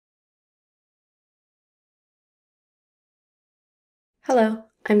Hello,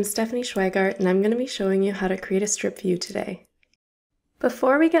 I'm Stephanie Schweigart, and I'm going to be showing you how to create a strip view today.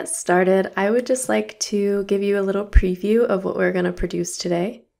 Before we get started, I would just like to give you a little preview of what we're going to produce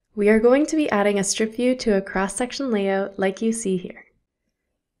today. We are going to be adding a strip view to a cross-section layout like you see here.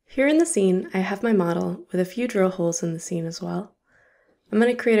 Here in the scene, I have my model with a few drill holes in the scene as well. I'm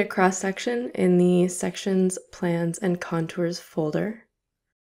going to create a cross-section in the Sections, Plans, and Contours folder.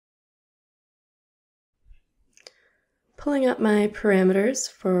 Pulling up my parameters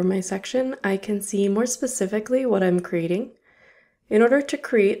for my section, I can see more specifically what I'm creating. In order to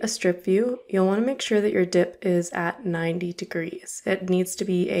create a strip view, you'll want to make sure that your dip is at 90 degrees. It needs to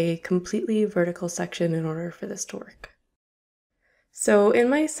be a completely vertical section in order for this to work. So in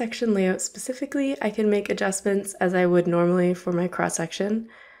my section layout specifically, I can make adjustments as I would normally for my cross-section.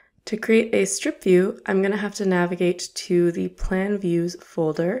 To create a strip view, I'm going to have to navigate to the Plan Views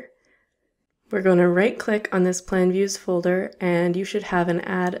folder. We're going to right-click on this Plan Views folder, and you should have an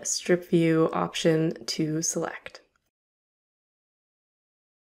Add Strip View option to select.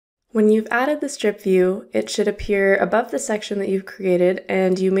 When you've added the strip view, it should appear above the section that you've created,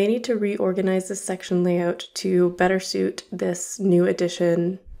 and you may need to reorganize this section layout to better suit this new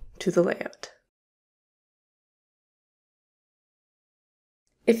addition to the layout.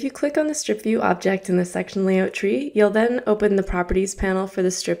 If you click on the strip view object in the section layout tree, you'll then open the properties panel for the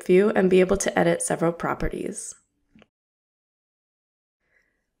strip view and be able to edit several properties.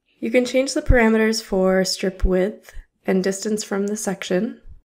 You can change the parameters for strip width and distance from the section.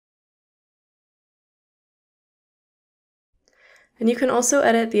 And you can also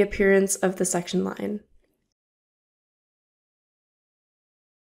edit the appearance of the section line.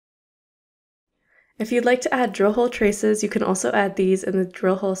 If you'd like to add drill hole traces, you can also add these in the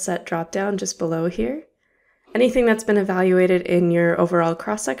drill hole set dropdown just below here. Anything that's been evaluated in your overall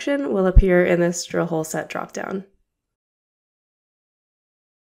cross-section will appear in this drill hole set dropdown.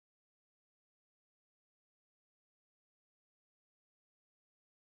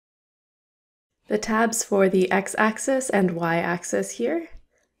 The tabs for the x-axis and y-axis here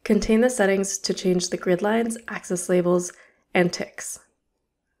contain the settings to change the grid lines, axis labels, and ticks.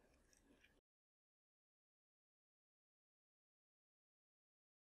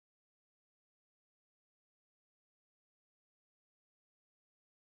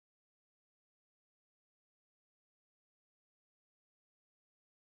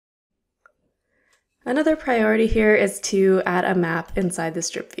 Another priority here is to add a map inside the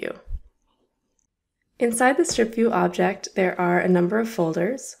strip view. Inside the strip view object, there are a number of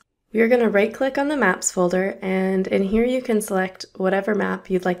folders. We are going to right-click on the Maps folder, and in here you can select whatever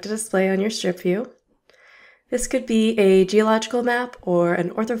map you'd like to display on your strip view. This could be a geological map or an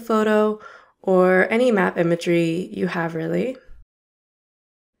orthophoto or any map imagery you have really.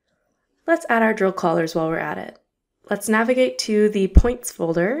 Let's add our drill collars while we're at it. Let's navigate to the Points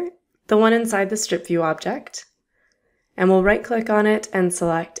folder, the one inside the strip view object, and we'll right-click on it and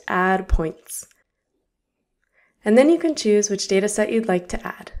select Add Points. And then you can choose which dataset you'd like to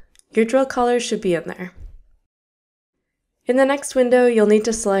add. Your drill collars should be in there. In the next window, you'll need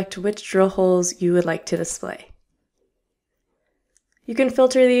to select which drill holes you would like to display. You can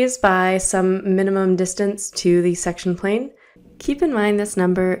filter these by some minimum distance to the section plane. Keep in mind this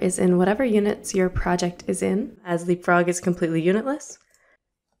number is in whatever units your project is in, as Leapfrog is completely unitless.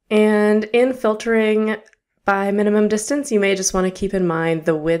 And in filtering by minimum distance, you may just want to keep in mind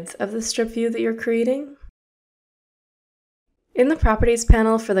the width of the strip view that you're creating. In the Properties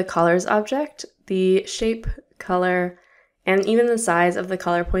panel for the Collars object, the shape, color, and even the size of the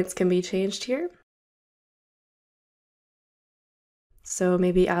collar points can be changed here. So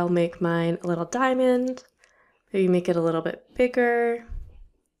maybe I'll make mine a little diamond, maybe make it a little bit bigger,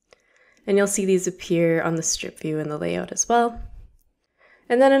 and you'll see these appear on the strip view in the layout as well.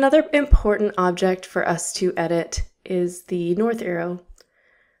 And then another important object for us to edit is the north arrow.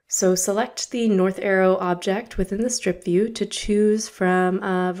 So select the north arrow object within the strip view to choose from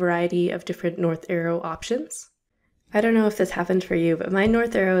a variety of different north arrow options. I don't know if this happened for you, but my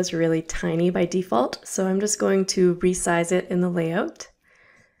north arrow is really tiny by default, so I'm just going to resize it in the layout.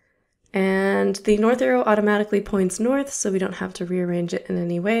 And the north arrow automatically points north, so we don't have to rearrange it in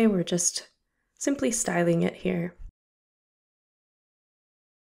any way. We're just simply styling it here.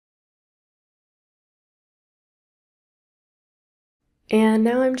 And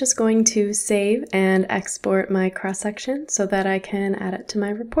now I'm just going to save and export my cross-section so that I can add it to my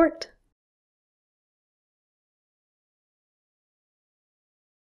report.